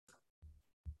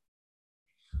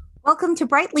Welcome to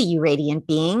Brightly, You Radiant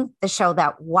Being, the show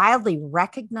that wildly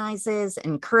recognizes,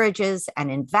 encourages,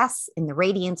 and invests in the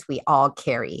radiance we all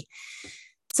carry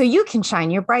so you can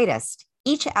shine your brightest.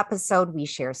 Each episode, we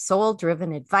share soul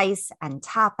driven advice and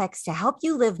topics to help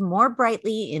you live more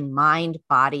brightly in mind,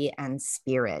 body, and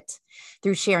spirit.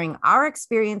 Through sharing our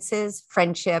experiences,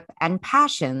 friendship, and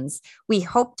passions, we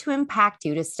hope to impact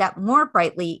you to step more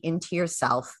brightly into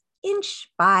yourself, inch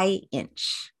by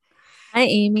inch. Hi,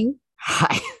 Amy.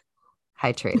 Hi.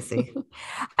 Hi, Tracy.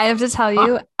 I have to tell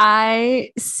you,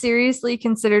 I seriously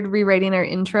considered rewriting our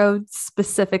intro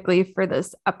specifically for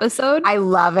this episode. I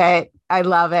love it. I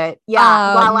love it.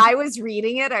 Yeah. While I was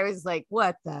reading it, I was like,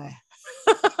 what the?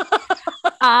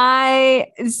 Our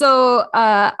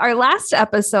last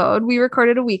episode we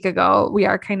recorded a week ago. We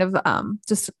are kind of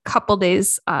just a couple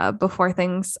days before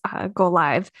things go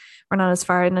live. We're not as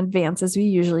far in advance as we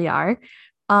usually are.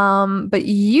 But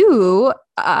you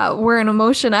were an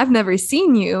emotion I've never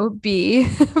seen you be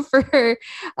for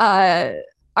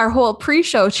our whole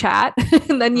pre-show chat.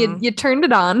 And then you turned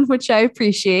it on, which I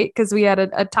appreciate because we had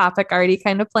a topic already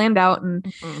kind of planned out and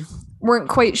weren't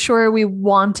quite sure we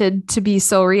wanted to be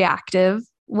so reactive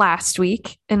last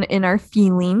week in our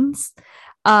feelings.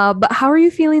 But how are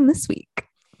you feeling this week?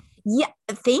 Yeah,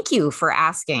 thank you for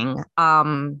asking.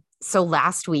 So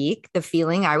last week, the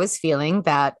feeling I was feeling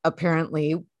that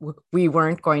apparently we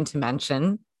weren't going to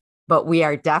mention, but we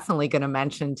are definitely going to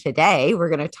mention today, we're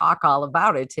going to talk all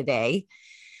about it today,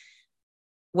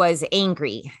 was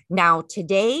angry. Now,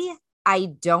 today, I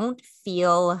don't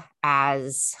feel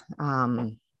as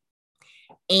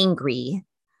angry,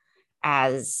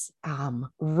 as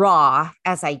raw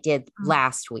as I did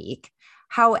last week.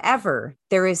 However,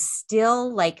 there is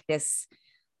still like this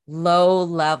low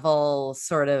level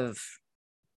sort of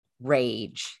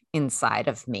rage inside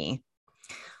of me.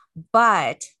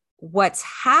 But what's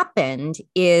happened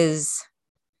is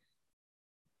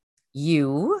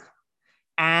you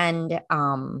and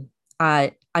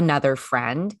another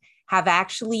friend have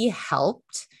actually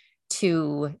helped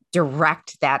to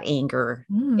direct that anger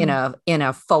in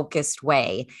a focused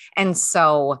way. And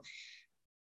so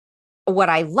what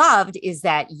I loved is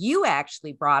that you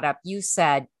actually brought up, you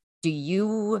said,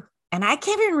 and I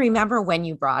can't even remember when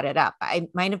you brought it up. I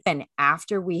might have been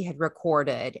after we had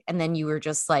recorded. And then you were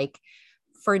just like,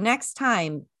 for next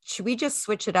time, should we just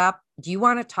switch it up? Do you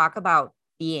want to talk about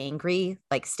be angry,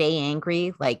 like stay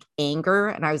angry, like anger?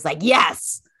 And I was like,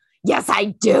 yes,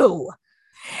 I do.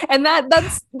 And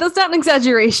that's not an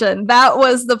exaggeration. That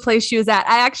was the place she was at.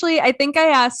 I think I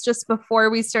asked just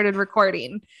before we started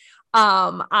recording.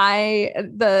 I'm a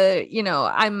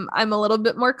little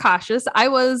bit more cautious. I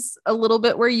was a little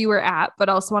bit where you were at, but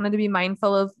also wanted to be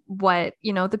mindful of what,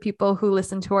 the people who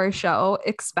listen to our show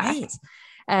expect. Right.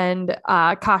 And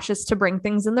cautious to bring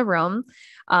things in the room.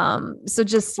 So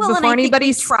just before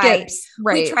anybody skips,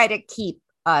 we try to keep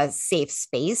a safe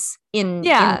space in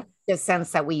the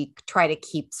sense that we try to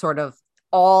keep sort of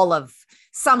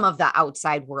some of the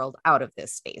outside world out of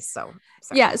this space. So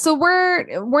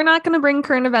we're not going to bring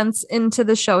current events into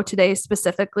the show today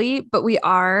specifically, but we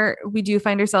do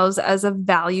find ourselves as a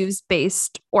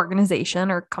values-based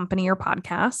organization or company or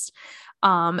podcast.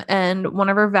 And one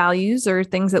of our values or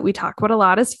things that we talk about a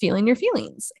lot is feeling your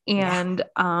feelings. And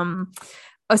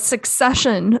a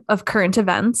succession of current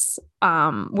events,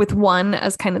 with one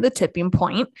as kind of the tipping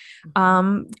point,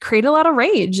 create a lot of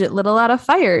rage. It lit a lot of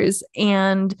fires.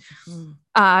 And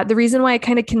the reason why I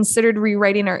kind of considered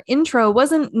rewriting our intro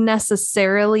wasn't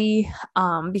necessarily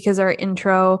because our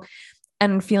intro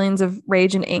and feelings of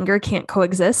rage and anger can't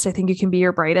coexist. I think you can be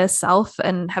your brightest self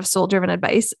and have soul-driven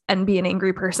advice and be an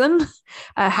angry person,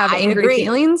 have angry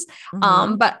feelings.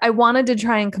 But I wanted to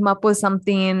try and come up with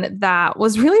something that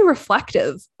was really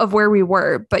reflective of where we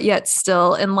were, but yet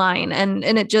still in line. And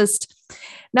it just,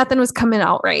 nothing was coming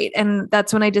out right. And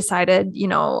that's when I decided,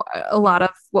 a lot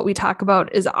of what we talk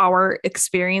about is our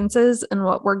experiences and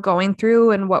what we're going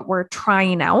through and what we're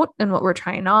trying out and what we're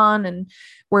trying on and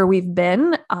where we've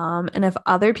been. And if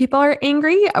other people are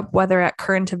angry, whether at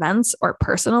current events or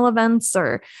personal events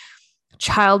or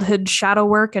childhood shadow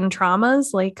work and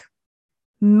traumas, like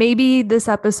maybe this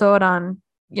episode on,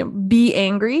 be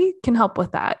angry can help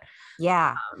with that.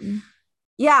 Yeah.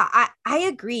 I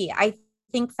agree. I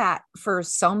think that for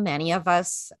so many of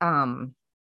us, I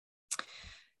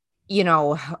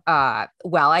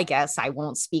guess I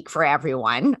won't speak for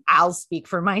everyone. I'll speak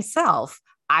for myself.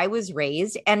 I was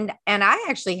raised and I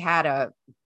actually had a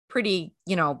pretty,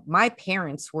 my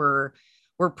parents were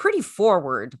pretty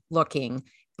forward looking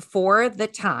for the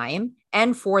time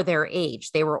and for their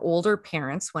age. They were older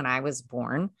parents when I was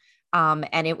born.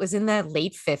 And it was in the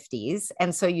late 50s.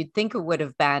 And so you'd think it would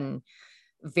have been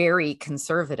very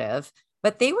conservative,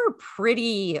 but they were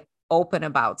pretty open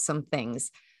about some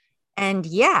things. And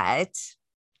yet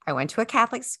I went to a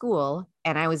Catholic school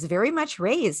and I was very much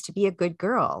raised to be a good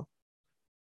girl,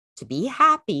 to be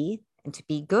happy and to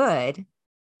be good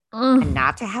and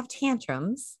not to have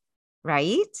tantrums.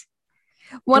 Right.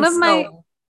 One and of my,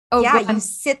 you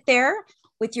sit there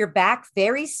with your back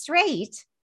very straight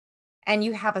and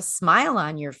you have a smile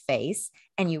on your face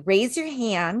and you raise your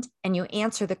hand and you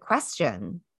answer the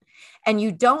question and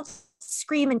you don't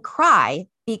scream and cry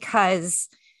because,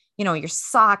 you know, your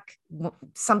sock,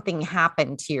 something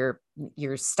happened to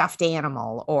your stuffed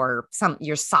animal or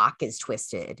your sock is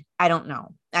twisted. I don't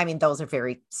know. I mean, those are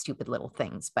very stupid little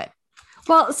things, but.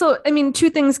 Well, so, I mean,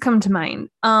 two things come to mind.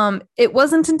 It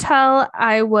wasn't until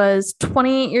I was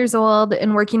 28 years old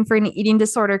and working for an eating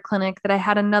disorder clinic that I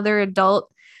had another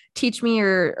adult teach me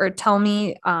or tell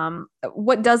me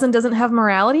what does and doesn't have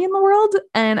morality in the world.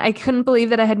 And I couldn't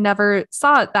believe that I had never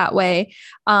saw it that way.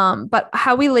 But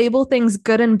how we label things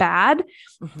good and bad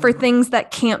for things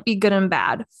that can't be good and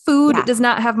bad. Food does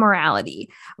not have morality.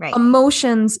 Right.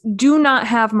 Emotions do not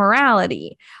have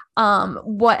morality.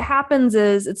 What happens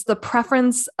is it's the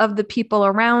preference of the people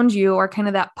around you or kind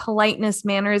of that politeness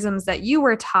mannerisms that you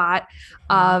were taught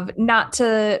of not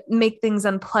to make things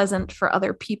unpleasant for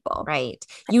other people. Right.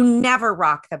 You never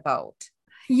rock the boat.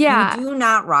 Yeah. You do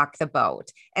not rock the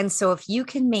boat. And so if you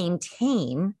can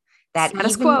maintain that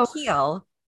status even quo. keel,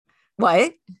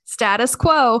 what? Status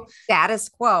quo. Status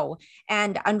quo.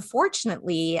 And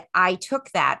unfortunately, I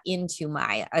took that into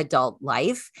my adult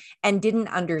life and didn't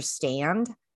understand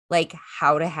like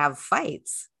how to have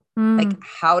fights, like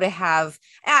how to have,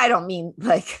 I don't mean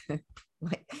like,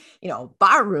 you know,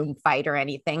 barroom fight or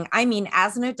anything. I mean,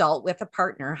 as an adult with a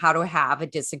partner, how to have a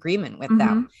disagreement with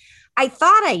them. I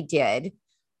thought I did.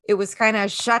 It was kind of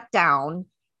shut down.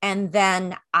 And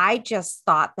then I just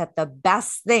thought that the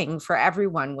best thing for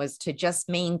everyone was to just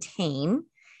maintain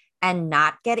and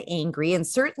not get angry, and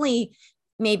certainly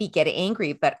maybe get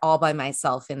angry, but all by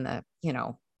myself in the, you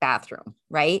know, bathroom,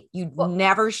 right? You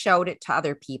never showed it to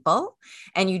other people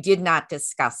and you did not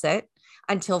discuss it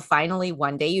until finally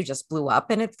one day you just blew up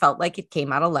and it felt like it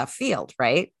came out of left field,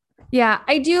 right? Yeah,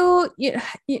 I do.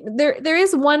 There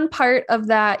is one part of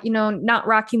that, you know, not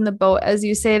rocking the boat, as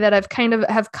you say, that I've kind of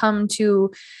have come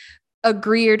to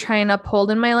agree or try and uphold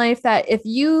in my life, that if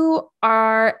you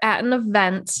are at an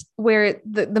event where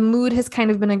the mood has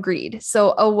kind of been agreed,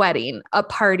 so a wedding, a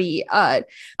party, a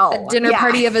dinner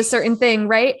party of a certain thing,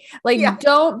 right? Like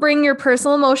don't bring your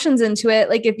personal emotions into it.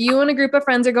 Like if you and a group of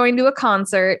friends are going to a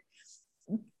concert,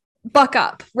 buck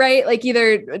up, right? Like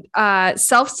either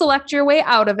self-select your way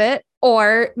out of it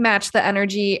or match the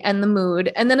energy and the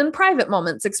mood. And then in private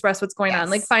moments, express what's going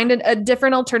on, like find a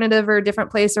different alternative or a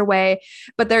different place or way.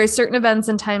 But there are certain events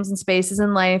and times and spaces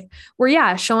in life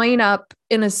where, showing up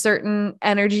in a certain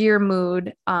energy or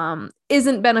mood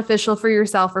isn't beneficial for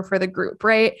yourself or for the group,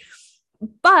 right?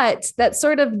 But that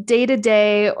sort of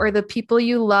day-to-day or the people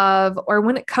you love, or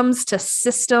when it comes to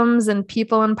systems and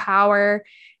people in power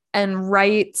and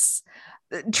rights,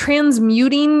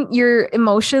 transmuting your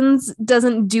emotions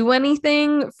doesn't do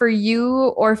anything for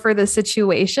you or for the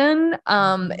situation.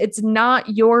 It's not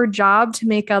your job to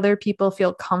make other people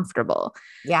feel comfortable.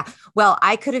 Yeah. Well,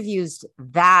 I could have used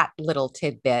that little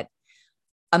tidbit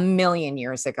a million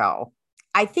years ago.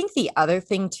 I think the other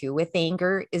thing too with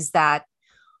anger is that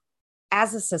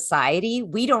as a society,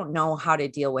 we don't know how to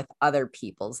deal with other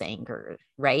people's anger,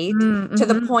 right? To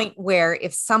the point where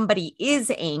if somebody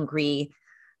is angry,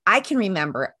 I can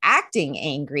remember acting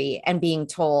angry and being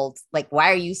told, like, why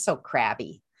are you so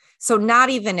crabby? So not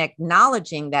even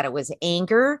acknowledging that it was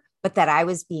anger, but that I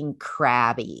was being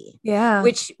crabby. Yeah.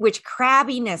 Which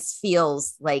crabbiness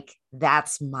feels like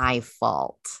that's my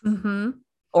fault.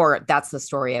 Or that's the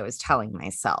story I was telling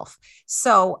myself.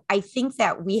 So I think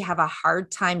that we have a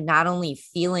hard time not only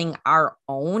feeling our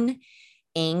own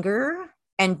anger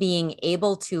and being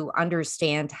able to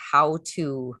understand how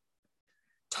to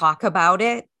talk about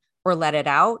it or let it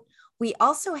out, we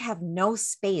also have no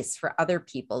space for other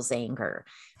people's anger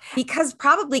because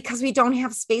we don't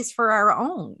have space for our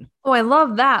own. Oh, I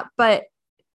love that. But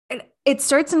it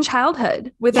starts in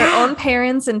childhood with our own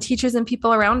parents and teachers and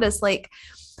people around us. Like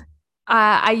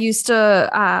I used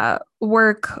to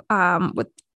work with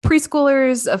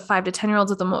preschoolers of 5 to 10-year-olds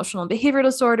with emotional and behavioral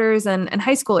disorders and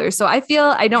high schoolers. So I feel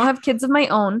I don't have kids of my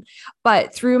own,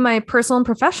 but through my personal and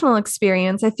professional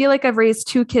experience, I feel like I've raised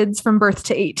 2 kids from birth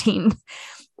to 18.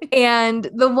 And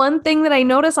the one thing that I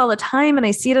notice all the time, and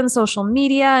I see it on social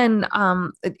media and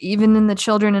even in the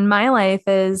children in my life,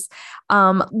 is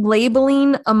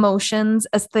labeling emotions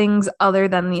as things other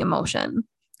than the emotion.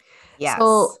 Yes.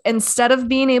 So instead of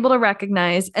being able to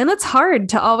recognize, and it's hard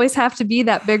to always have to be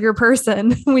that bigger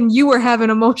person when you are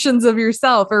having emotions of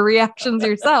yourself or reactions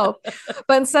yourself,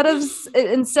 but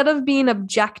instead of being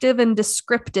objective and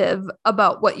descriptive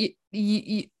about what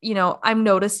you know, I'm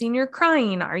noticing you're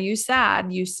crying. Are you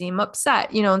sad? You seem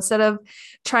upset. You know, instead of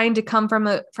trying to come from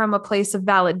a place of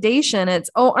validation, it's,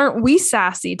 oh, aren't we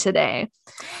sassy today?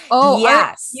 Oh, yes.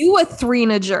 Aren't you a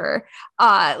three-nager?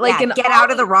 Get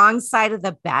out of the wrong side of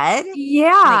the bed.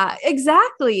 Yeah,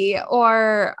 exactly.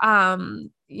 Or,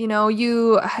 you know,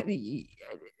 you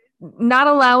not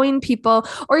allowing people,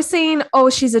 or saying, oh,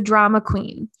 she's a drama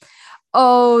queen.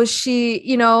 Oh, she,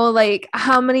 you know, like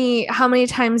how many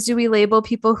times do we label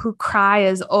people who cry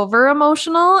as over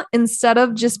emotional instead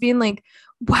of just being like,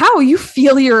 wow, you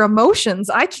feel your emotions.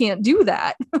 I can't do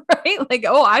that. Right? Like,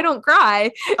 oh, I don't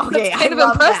cry. Okay. It's kind of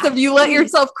impressive. You let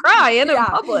yourself cry in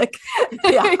public.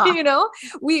 You know,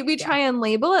 we try and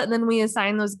label it, and then we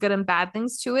assign those good and bad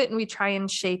things to it. And we try and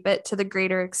shape it to the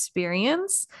greater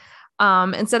experience.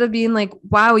 Instead of being like,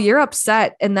 wow, you're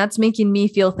upset, and that's making me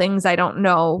feel things I don't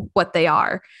know what they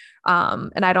are.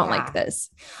 And I don't like this.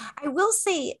 I will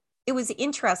say it was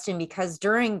interesting because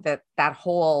during that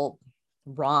whole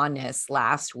rawness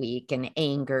last week and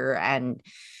anger and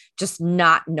just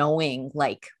not knowing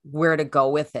like where to go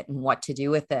with it and what to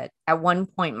do with it. At one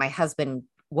point, my husband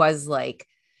was like,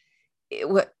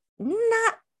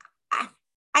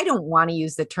 I don't want to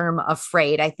use the term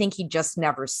afraid. I think he just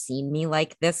never seen me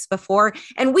like this before.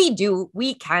 And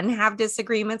we can have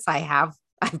disagreements. I've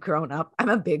grown up. I'm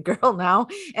a big girl now,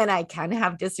 and I can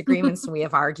have disagreements and we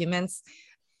have arguments,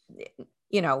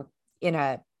 you know, in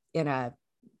a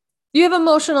you have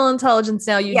emotional intelligence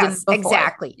now. You didn't before.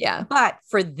 Exactly. Yeah. But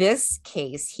for this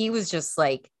case, he was just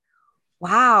like,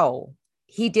 wow,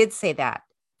 he did say that.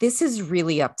 This is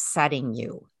really upsetting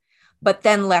you. But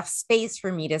then left space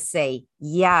for me to say,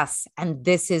 yes, and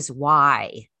this is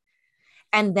why.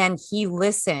 And then he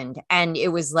listened, and it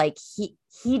was like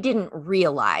he didn't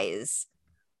realize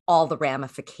all the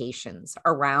ramifications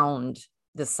around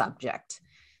the subject.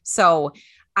 So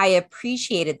I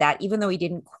appreciated that. Even though he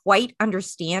didn't quite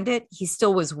understand it, he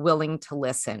still was willing to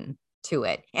listen to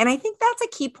it. And I think that's a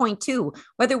key point too.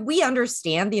 Whether we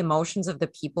understand the emotions of the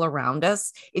people around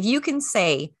us, if you can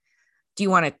say, do you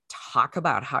want to talk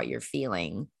about how you're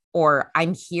feeling? Or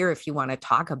I'm here if you want to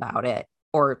talk about it.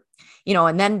 Or, you know,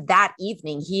 and then that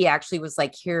evening he actually was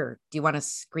like, here, do you want to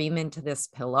scream into this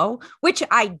pillow? Which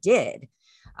I did.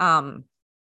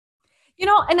 You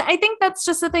know, and I think that's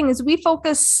just the thing is we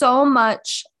focus so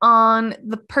much on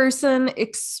the person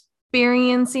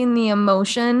experiencing the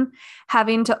emotion,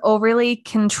 having to overly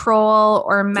control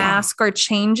or mask or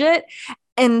change it,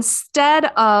 instead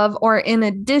of, or in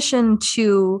addition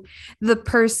to, the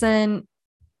person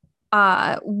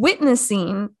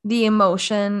witnessing the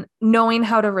emotion, knowing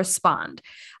how to respond.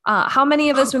 How many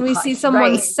of us, when we see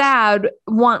someone sad,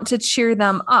 want to cheer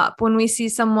them up? When we see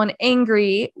someone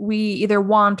angry, we either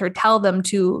want or tell them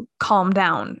to calm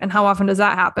down. And how often does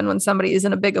that happen when somebody is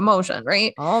in a big emotion,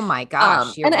 right? Oh my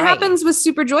gosh. And it happens with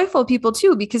super joyful people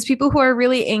too, because people who are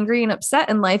really angry and upset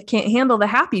in life can't handle the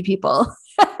happy people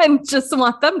and just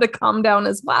want them to calm down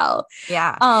as well.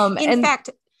 Yeah. In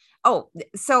fact,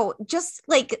 so just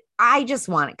like, I just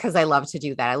want it because I love to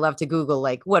do that. I love to Google,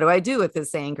 like, what do I do with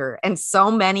this anger? And so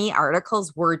many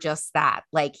articles were just that,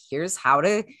 like, here's how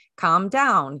to calm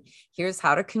down. Here's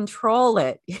how to control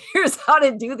it. Here's how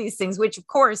to do these things, which of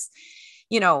course,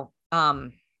 you know,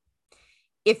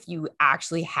 if you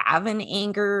actually have an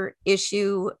anger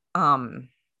issue,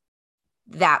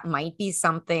 that might be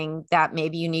something that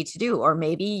maybe you need to do, or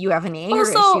maybe you have an anger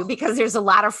issue because there's a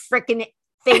lot of freaking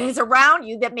things around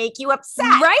you that make you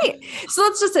upset. Right. So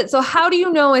that's just it. So how do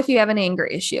you know if you have an anger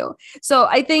issue? So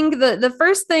I think the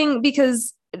first thing,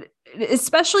 because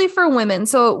especially for women,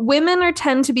 so women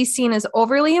tend to be seen as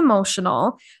overly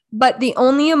emotional, but the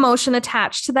only emotion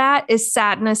attached to that is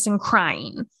sadness and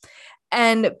crying.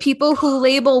 And people who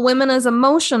label women as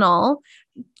emotional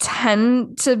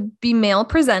tend to be male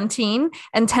presenting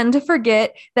and tend to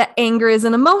forget that anger is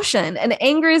an emotion, and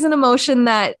anger is an emotion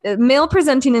that male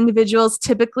presenting individuals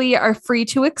typically are free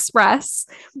to express,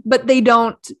 but they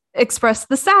don't express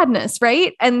the sadness.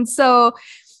 Right. And so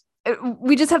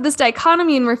we just have this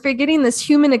dichotomy, and we're forgetting this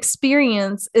human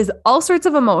experience is all sorts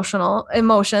of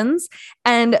emotions.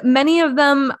 And many of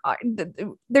them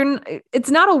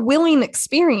it's not a willing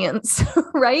experience,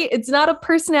 right? It's not a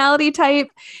personality type.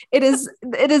 It is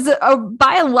a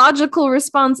biological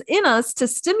response in us to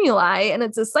stimuli. And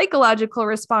it's a psychological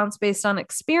response based on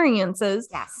experiences.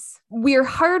 Yes. we're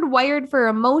hardwired for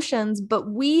emotions, but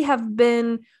we have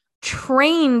been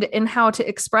trained in how to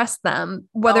express them,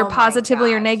 whether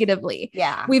positively or negatively.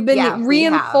 Yeah. We've been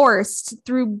reinforced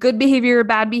through good behavior or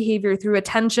bad behavior, through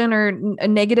attention or a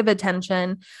negative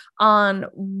attention, on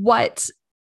what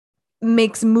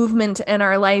makes movement in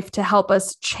our life to help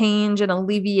us change and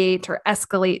alleviate or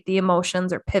escalate the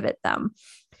emotions or pivot them.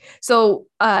 So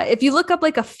if you look up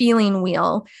like a feeling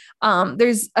wheel,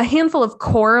 there's a handful of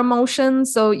core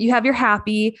emotions. So you have your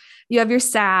happy, you have your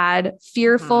sad,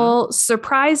 fearful,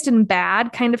 surprised, and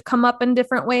bad kind of come up in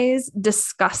different ways,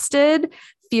 disgusted,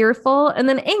 fearful, and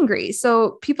then angry.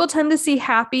 So people tend to see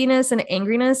happiness and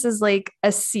angriness as like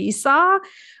a seesaw.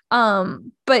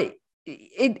 But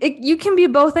you can be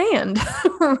both and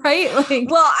right. Like,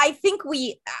 well, I think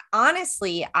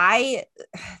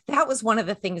that was one of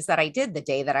the things that I did the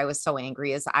day that I was so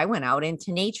angry, is I went out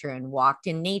into nature and walked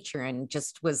in nature and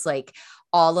just was like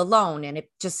all alone. And it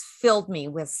just filled me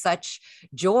with such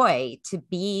joy to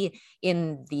be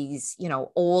in these,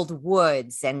 old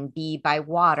woods and be by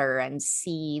water and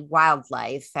see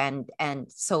wildlife. And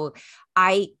so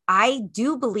I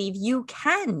do believe you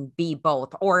can be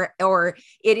both, or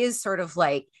it is sort of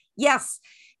like, yes,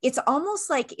 it's almost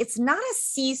like it's not a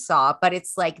seesaw, but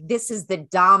it's like, this is the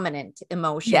dominant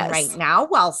emotion right now,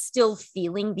 while still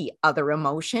feeling the other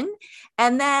emotion.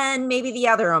 And then maybe the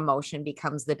other emotion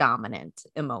becomes the dominant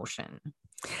emotion.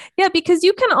 Yeah, because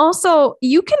you can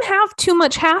have too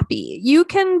much happy. You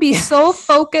can be so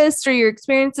focused, or your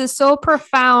experience is so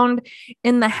profound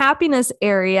in the happiness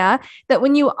area, that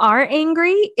when you are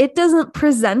angry, it doesn't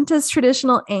present as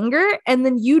traditional anger. And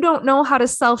then you don't know how to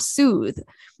self-soothe.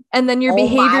 And then your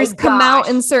behaviors come out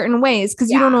in certain ways because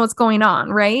you don't know what's going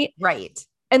on. Right. Right.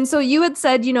 And so you had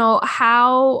said,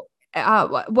 how,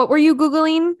 what were you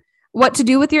Googling? What to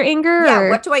do with your anger? Yeah.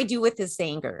 What do I do with this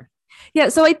anger? Yeah.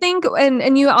 So I think,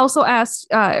 and you also asked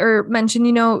or mentioned,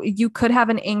 you could have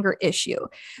an anger issue.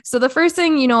 So the first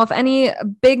thing, if any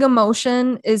big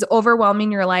emotion is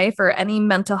overwhelming your life, or any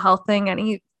mental health thing,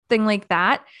 anything like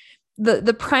that,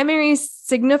 the primary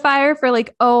signifier for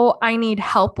like, oh, I need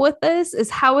help with this,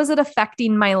 is how is it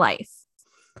affecting my life?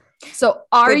 So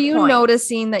are you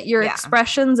noticing that your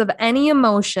expressions of any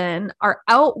emotion are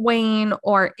outweighing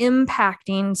or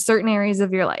impacting certain areas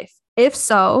of your life? If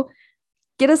so,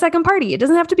 get a second party. It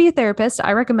doesn't have to be a therapist.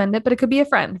 I recommend it, but it could be a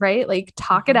friend, right? Like,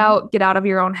 talk it out, get out of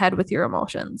your own head with your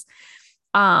emotions.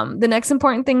 The next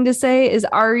important thing to say is,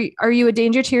 are you a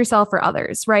danger to yourself or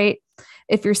others, right?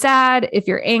 If you're sad, if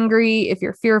you're angry, if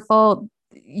you're fearful,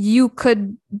 you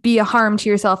could be a harm to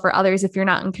yourself or others if you're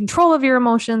not in control of your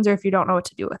emotions, or if you don't know what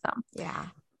to do with them. Yeah.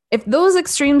 If those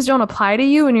extremes don't apply to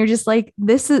you, and you're just like,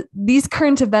 these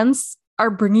current events are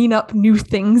bringing up new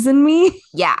things in me.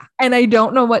 Yeah. And I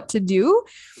don't know what to do.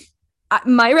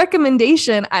 My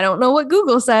recommendation, I don't know what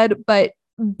Google said, but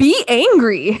be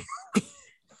angry.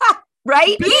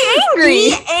 Right? Be angry.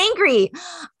 Be angry.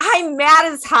 I'm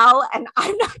mad as hell and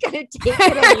I'm not going to take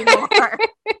it anymore.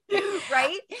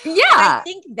 Right? Yeah. And I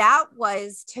think that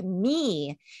was, to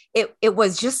me, it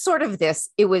was just sort of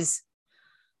this, it was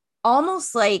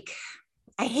almost like,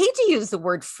 I hate to use the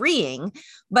word freeing,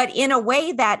 but in a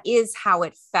way that is how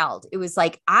it felt. It was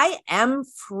like, I am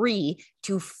free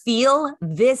to feel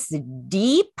this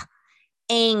deep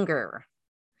anger.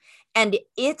 And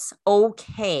it's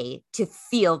okay to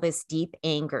feel this deep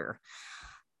anger.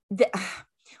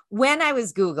 When I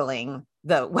was Googling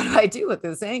what do I do with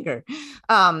this anger?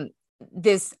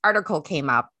 This article came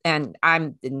up, and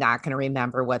I'm not going to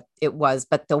remember what it was,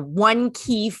 but the one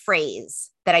key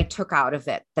phrase that I took out of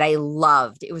it that I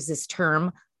loved, it was this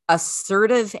term,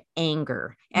 assertive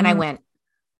anger. And I went,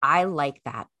 I like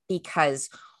that, because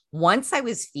once I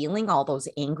was feeling all those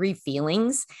angry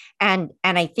feelings, and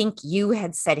I think you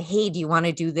had said, hey, do you want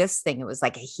to do this thing? It was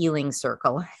like a healing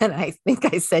circle. And I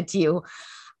think I said to you,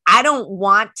 I don't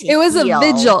want to. It was heal. A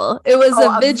vigil. It was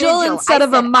a vigil instead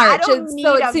of a march. So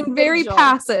it seemed very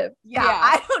passive. Yeah,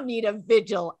 I don't need a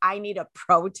vigil. I need a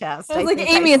protest. I was like,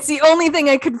 Amy, it's the only thing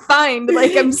I could find.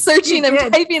 Like, I'm searching, I'm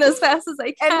typing as fast as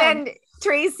I can. And then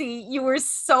Tracy, you were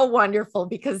so wonderful,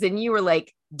 because then you were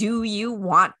like, do you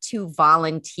want to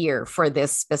volunteer for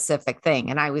this specific thing?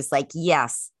 And I was like,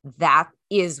 yes, that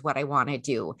is what I want to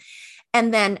do.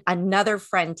 And then another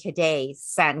friend today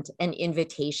sent an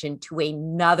invitation to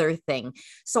another thing.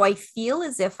 So I feel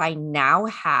as if I now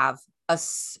have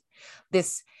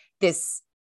this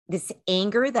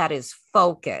anger that is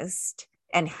focused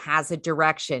and has a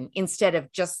direction, instead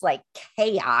of just like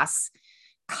chaos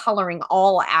coloring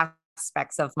all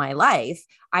aspects of my life.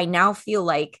 I now feel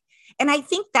like, and I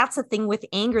think that's a thing with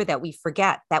anger that we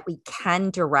forget, that we can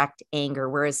direct anger,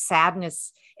 whereas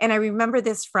sadness And I remember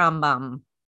this from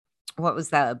what was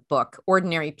the book,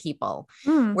 Ordinary People,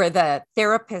 where the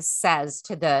therapist says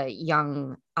to the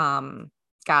young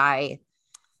guy,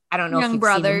 I don't know if you've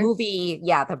seen the movie.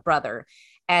 Yeah, the brother.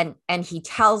 And he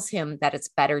tells him that it's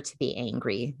better to be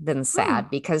angry than sad,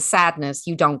 because sadness,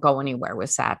 you don't go anywhere with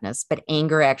sadness, but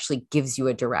anger actually gives you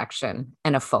a direction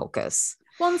and a focus.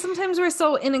 Well, and sometimes we're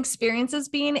so inexperienced as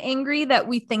being angry that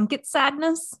we think it's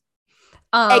sadness.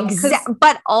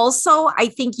 But also I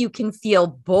think you can feel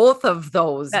both of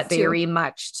those very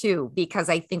much too, because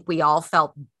I think we all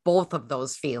felt both of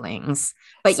those feelings,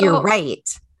 but you're right.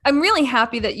 I'm really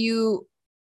happy that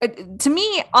to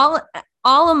me,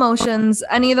 all emotions,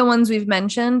 any of the ones we've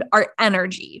mentioned, are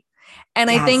energy. And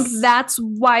I think that's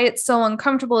why it's so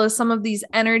uncomfortable, is some of these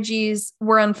energies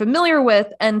we're unfamiliar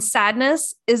with. And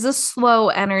sadness is a slow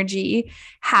energy.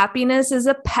 Happiness is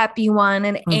a peppy one.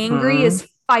 And angry is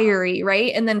fiery,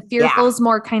 right? And then fearful is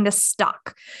more kind of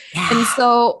stuck. And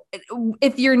so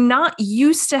if you're not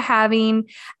used to having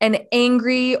an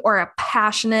angry or a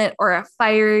passionate or a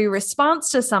fiery response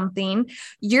to something,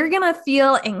 you're going to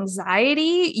feel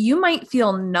anxiety. You might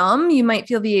feel numb. You might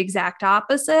feel the exact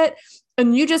opposite.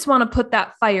 And you just want to put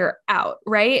that fire out,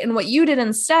 right? And what you did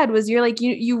instead was you're like,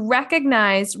 you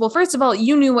recognized, well, first of all,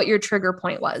 you knew what your trigger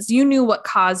point was. You knew what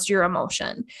caused your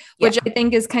emotion, which I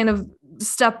think is kind of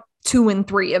step 2 and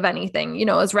 3 of anything,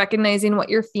 is recognizing what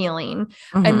you're feeling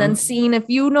and then seeing if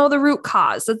you know the root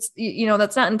cause. That's,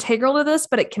 that's not integral to this,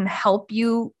 but it can help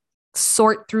you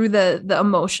sort through the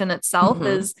emotion itself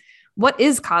is what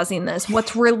is causing this?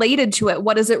 What's related to it?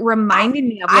 What is it reminding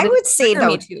me of? I would say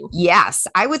though, yes,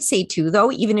 I would say too,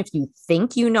 though, even if you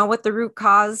think you know what the root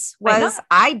cause was,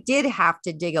 I did have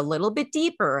to dig a little bit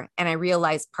deeper, and I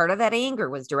realized part of that anger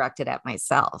was directed at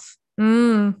myself.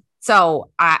 So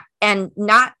I'm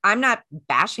not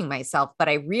bashing myself, but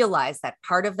I realized that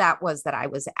part of that was that I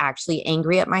was actually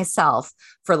angry at myself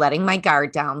for letting my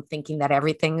guard down, thinking that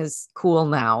everything is cool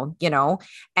now,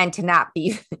 and to not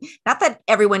that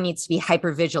everyone needs to be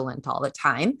hyper vigilant all the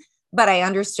time, but I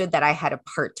understood that I had a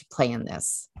part to play in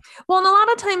this. Well, and a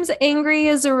lot of times angry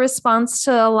is a response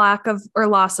to a lack of or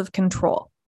loss of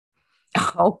control.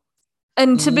 Oh,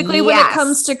 and typically when it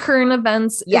comes to current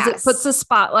events, is it puts a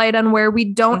spotlight on where we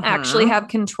don't actually have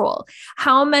control.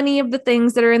 How many of the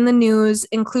things that are in the news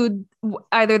include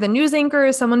either the news anchor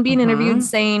or someone being interviewed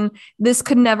saying this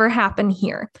could never happen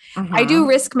here? I do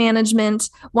risk management.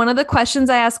 One of the questions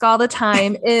I ask all the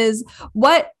time is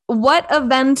what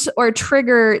event or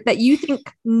trigger that you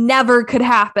think never could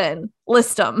happen?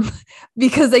 List them,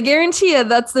 because I guarantee you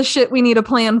that's the shit we need a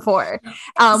plan for.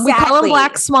 We call them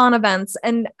black swan events.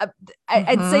 And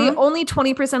I'd say only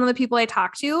 20% of the people I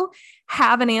talk to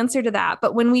have an answer to that.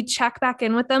 But when we check back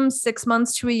in with them 6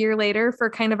 months to a year later for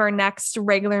kind of our next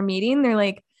regular meeting, they're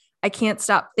like, I can't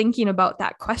stop thinking about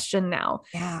that question now.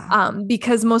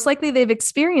 Because most likely they've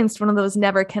experienced one of those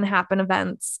never can happen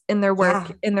events in their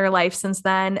work, in their life since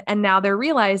then. And now they're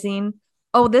realizing,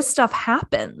 oh, this stuff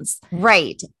happens.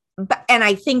 Right. And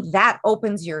I think that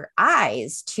opens your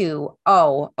eyes to,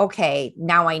 oh, okay,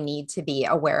 now I need to be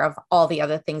aware of all the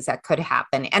other things that could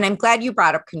happen. And I'm glad you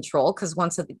brought up control, because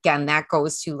once again, that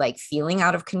goes to like feeling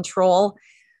out of control,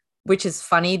 which is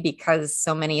funny because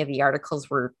so many of the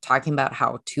articles were talking about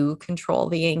how to control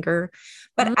the anger.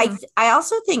 But I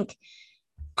also think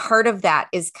part of that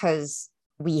is because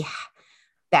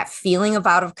that feeling of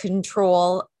out of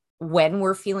control when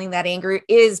we're feeling that anger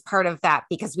is part of that,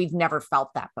 because we've never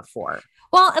felt that before.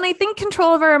 Well, and I think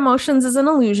control of our emotions is an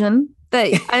illusion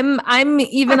that I'm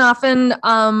even often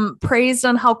praised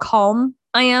on how calm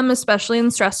I am, especially in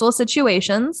stressful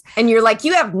situations. And you're like,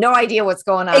 you have no idea what's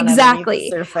going on. Exactly.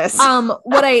 The surface.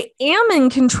 What I am in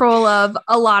control of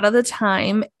a lot of the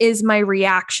time is my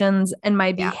reactions and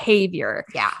my behavior.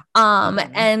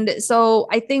 And so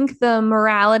I think the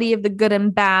morality of the good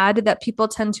and bad that people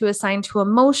tend to assign to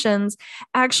emotions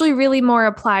actually really more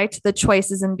apply to the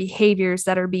choices and behaviors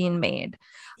that are being made.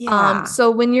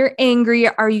 So when you're angry,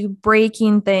 are you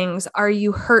breaking things? Are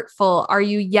you hurtful? Are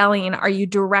you yelling? Are you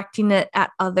directing it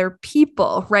at other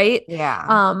people? Right.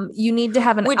 You need to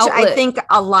have an outlet. I think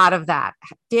a lot of that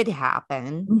did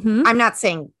happen. I'm not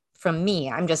saying from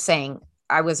me, I'm just saying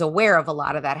I was aware of a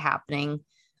lot of that happening.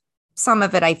 Some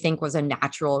of it I think was a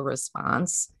natural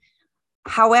response.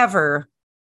 However,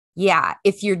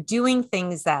 if you're doing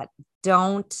things that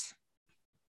aren't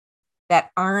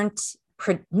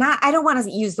I don't want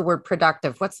to use the word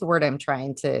productive. What's the word I'm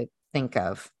trying to think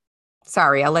of?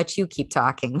 Sorry, I'll let you keep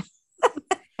talking.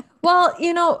 Well,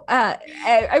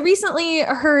 I recently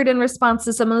heard in response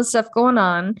to some of the stuff going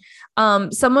on,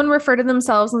 someone refer to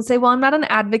themselves and say, well, I'm not an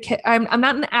advocate. I'm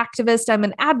not an activist. I'm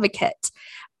an advocate.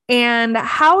 And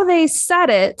how they said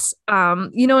it,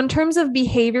 in terms of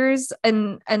behaviors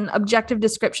and objective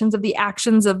descriptions of the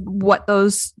actions of what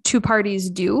those two parties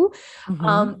do,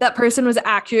 that person was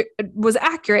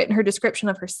accurate in her description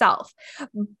of herself.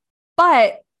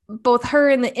 But both her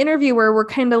and the interviewer were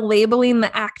kind of labeling the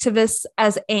activists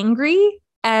as angry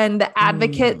and the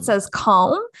advocates as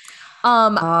calm.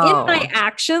 In my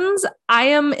actions, I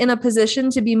am in a position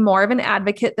to be more of an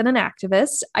advocate than an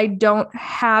activist. I don't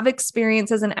have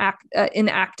experience as in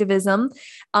activism.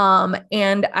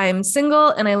 And I'm single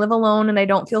and I live alone and I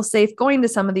don't feel safe going to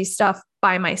some of these stuff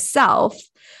by myself.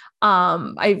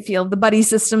 I feel the buddy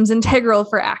system's integral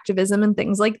for activism and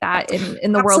things like that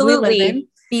in the world we live in.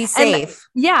 Be safe.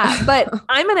 But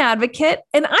I'm an advocate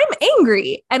and I'm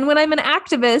angry. And when I'm an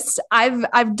activist,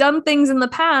 I've done things in the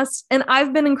past and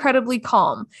I've been incredibly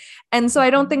calm. And so I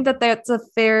don't think that that's a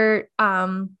fair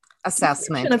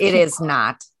assessment. It is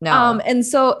not. No. And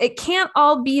so it can't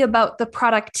all be about the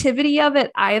productivity of it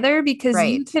either, because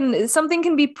something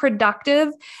can be productive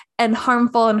and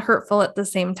harmful and hurtful at the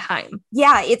same time.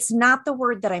 Yeah, it's not the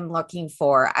word that I'm looking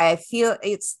for. I feel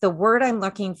it's the word I'm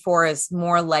looking for is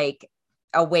more like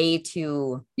a way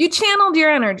to... You channeled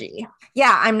your energy.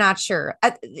 Yeah, I'm not sure.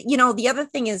 The other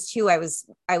thing is too, I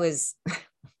was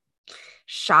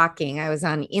shocking. I was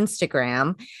on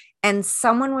Instagram and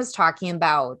someone was talking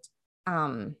about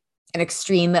an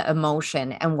extreme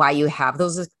emotion and why you have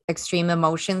those extreme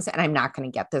emotions. And I'm not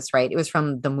going to get this right. It was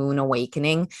from The Moon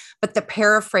Awakening, but the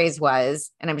paraphrase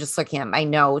was, and I'm just looking at my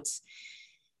notes,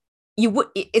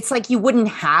 it's like you wouldn't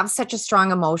have such a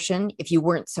strong emotion if you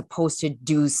weren't supposed to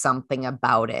do something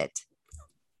about it.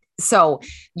 So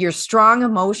your strong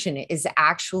emotion is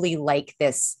actually like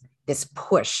this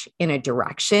push in a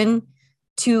direction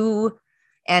to,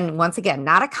 and once again,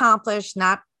 not accomplish,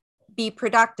 not be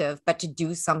productive, but to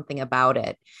do something about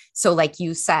it. So like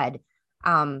you said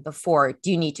before,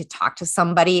 do you need to talk to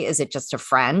somebody? Is it just a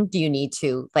friend? Do you need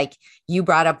to, like you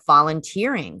brought up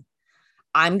volunteering?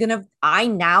 I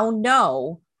now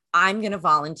know I'm going to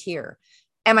volunteer.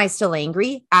 Am I still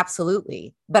angry?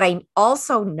 Absolutely. But I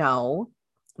also know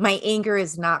my anger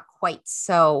is not quite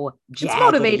so jaggedy. It's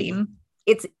motivating.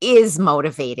 It is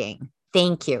motivating.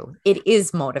 Thank you. It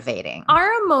is motivating.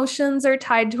 Our emotions are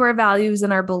tied to our values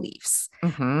and our beliefs.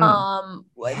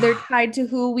 They're tied to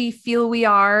who we feel we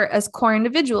are as core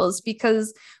individuals,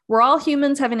 because we're all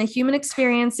humans having a human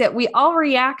experience, yet we all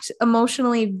react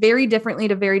emotionally very differently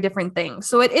to very different things.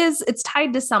 So it's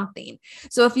tied to something.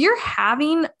 So if you're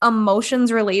having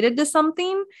emotions related to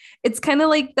something, it's kind of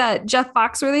like that Jeff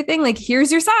Foxworthy thing. Like,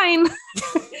 here's your sign.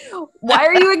 Why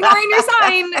are you ignoring your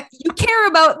sign? You care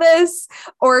about this,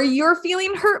 or you're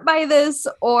feeling hurt by this,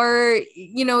 or,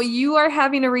 you are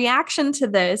having a reaction to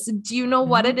this. Do you know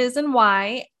what it is and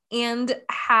why? And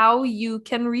how you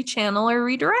can rechannel or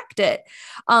redirect it,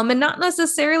 and not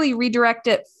necessarily redirect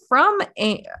it from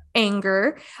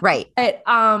anger, right? But,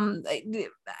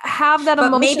 have that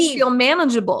emotion feel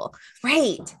manageable,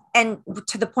 right? And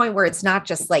to the point where it's not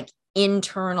just like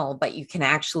internal, but you can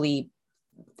actually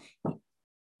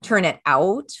turn it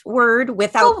outward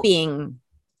without being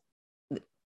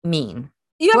mean.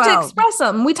 You have to express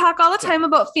them. We talk all the time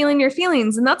about feeling your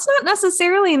feelings, and that's not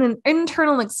necessarily an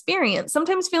internal experience.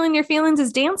 Sometimes feeling your feelings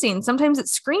is dancing. Sometimes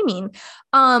it's screaming.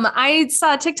 I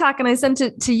saw a TikTok and I sent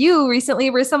it to you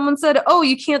recently where someone said, "Oh,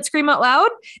 you can't scream out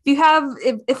loud.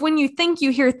 If when you think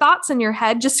you hear thoughts in your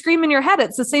head, just scream in your head.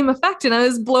 It's the same effect." And I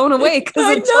was blown away because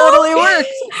it totally works.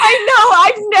 I know.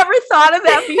 I've never thought of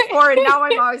that before. And now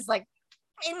I'm always like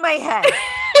in my head.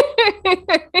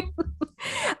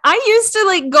 I used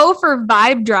to go for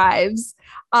vibe drives.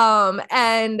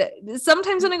 And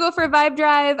sometimes when I go for a vibe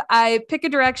drive, I pick a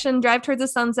direction, drive towards the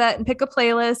sunset and pick a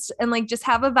playlist and just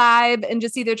have a vibe and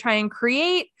just either try and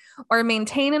create or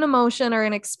maintain an emotion or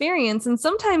an experience. And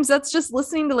sometimes that's just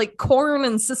listening to Korn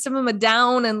and System of a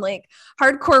Down and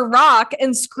hardcore rock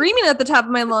and screaming at the top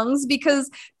of my lungs, because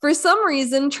for some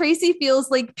reason, Tracy feels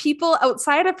like people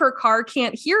outside of her car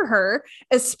can't hear her,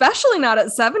 especially not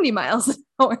at 70 miles an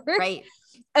hour. Right.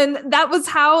 And that was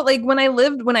how, when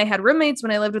I had roommates,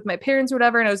 when I lived with my parents or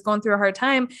whatever, and I was going through a hard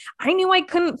time, I knew I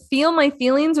couldn't feel my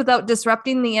feelings without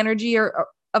disrupting the energy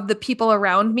of the people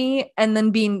around me, and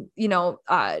then being,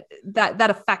 that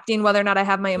affecting whether or not I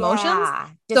have my emotions. Yeah,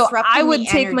 so I would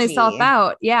take myself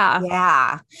out. Yeah.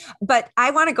 Yeah. But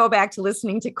I want to go back to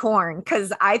listening to Korn,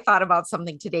 because I thought about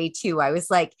something today too. I was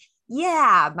like,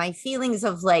 yeah, my feelings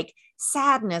of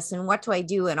sadness and what do I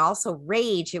do? And also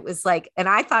rage. It was like, and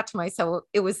I thought to myself,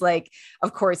 it was like,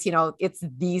 of course, it's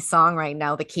the song right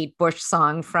now, the Kate Bush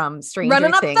song from Stranger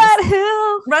Running up Things. that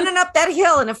hill. Running up that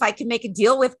hill. And if I could make a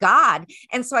deal with God.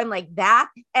 And so I'm like that.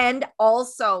 And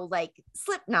also like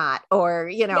Slipknot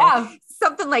or,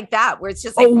 something like that, where it's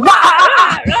just like, so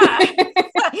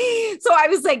I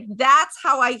was like, that's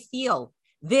how I feel.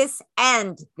 This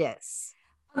and this.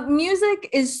 Music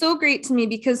is so great to me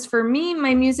because for me,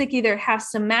 my music either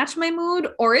has to match my mood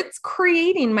or it's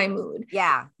creating my mood.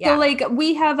 Yeah. So like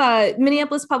we have a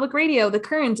Minneapolis Public Radio. The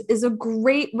Current is a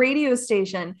great radio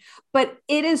station, but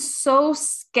it is so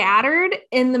scattered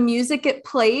in the music it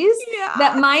plays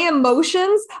that my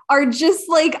emotions are just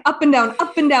like up and down,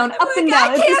 up and down, up and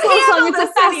down. It's a slow song, it's a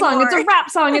fast song, it's a rap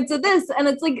song, it's a this, and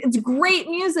it's like, it's great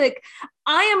music.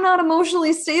 I am not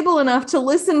emotionally stable enough to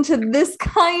listen to this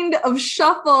kind of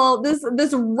shuffle,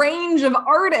 this range of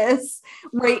artists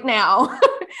right now.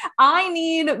 I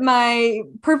need my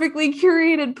perfectly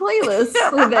curated playlist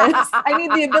for this. I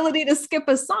need the ability to skip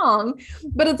a song,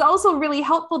 but it's also really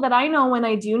helpful that I know when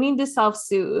I do need to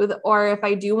self-soothe, or if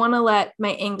I do want to let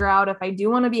my anger out, if I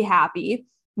do want to be happy,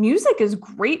 music is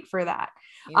great for that.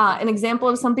 An example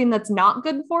of something that's not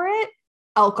good for it,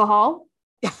 alcohol.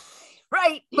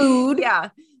 Right. Food. Yeah.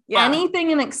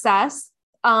 Anything in excess.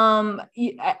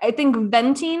 I think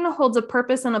venting holds a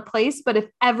purpose and a place, but if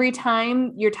every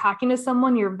time you're talking to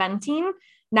someone, you're venting,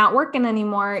 not working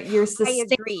anymore, you're I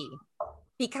agree.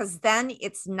 Because then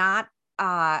it's not,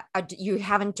 you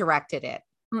haven't directed it.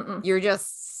 Mm-mm. You're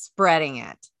just spreading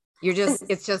it.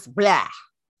 It's just blah.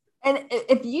 And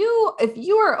if you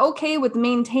are okay with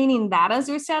maintaining that as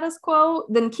your status quo,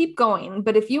 then keep going.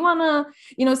 But if you want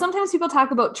to, sometimes people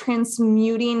talk about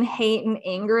transmuting hate and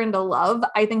anger into love.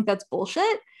 I think that's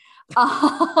bullshit.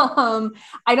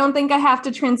 I don't think I have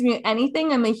to transmute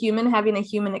anything. I'm a human having a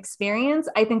human experience.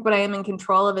 I think what I am in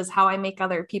control of is how I make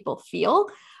other people feel.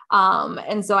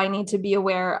 And so I need to be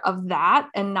aware of that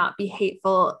and not be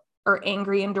hateful or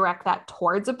angry and direct that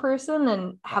towards a person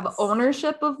and have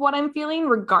ownership of what I'm feeling,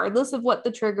 regardless of what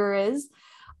the trigger is.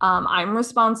 I'm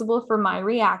responsible for my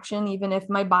reaction, even if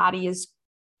my body is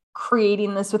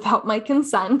creating this without my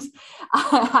consent.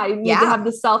 I need to have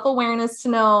the self-awareness to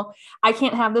know I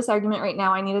can't have this argument right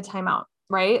now. I need a timeout,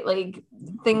 right? Like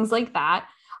things like that.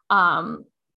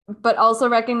 But also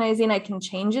recognizing I can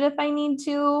change it if I need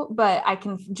to, but I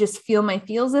can just feel my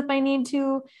feels if I need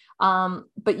to.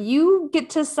 But you get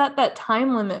to set that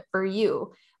time limit for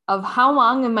you of how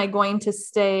long am I going to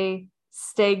stay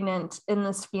stagnant in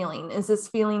this feeling? Is this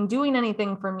feeling doing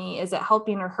anything for me? Is it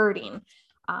helping or hurting?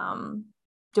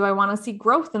 Do I want to see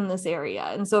growth in this area?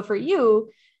 And so for you,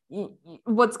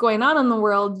 what's going on in the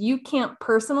world, you can't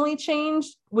personally change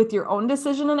with your own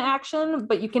decision and action,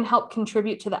 but you can help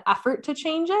contribute to the effort to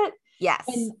change it. Yes.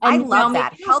 And I love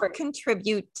that. Help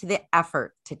contribute to the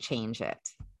effort to change it.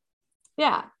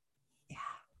 Yeah. Yeah.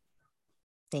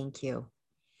 Thank you.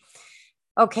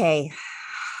 Okay.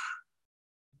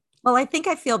 Well, I think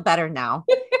I feel better now.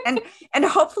 and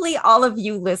hopefully all of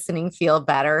you listening feel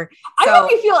better. I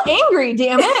hope you feel angry,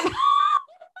 damn it.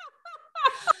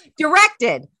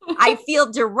 Directed. I feel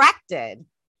directed.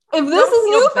 If this is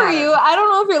new for you, I don't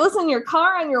know if you're listening in your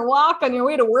car, on your walk, on your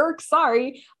way to work.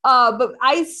 Sorry. But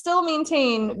I still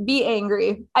maintain be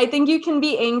angry. I think you can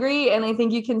be angry and I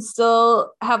think you can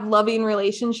still have loving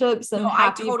relationships and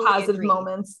happy, positive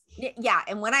moments. Yeah.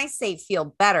 And when I say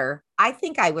feel better, I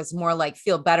think I was more like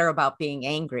feel better about being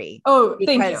angry. Oh,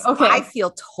 thank you. Okay. I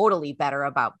feel totally better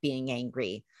about being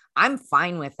angry. I'm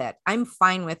fine with it. I'm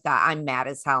fine with that. I'm mad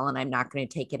as hell and I'm not going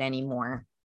to take it anymore.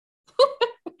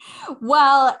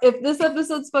 Well, if this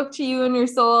episode spoke to you and your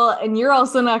soul and you're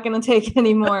also not going to take it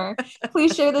anymore,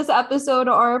 please share this episode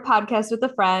or our podcast with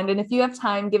a friend. And if you have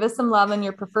time, give us some love on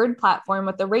your preferred platform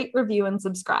with a rate, review, and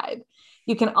subscribe.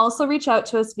 You can also reach out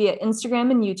to us via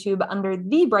Instagram and YouTube under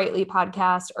The Brightly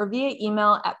Podcast or via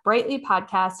email at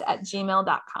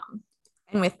brightlypodcast@gmail.com.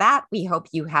 And with that, we hope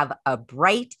you have a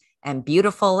bright and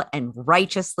beautiful and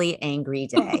righteously angry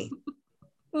day.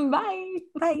 Bye.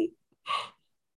 Bye.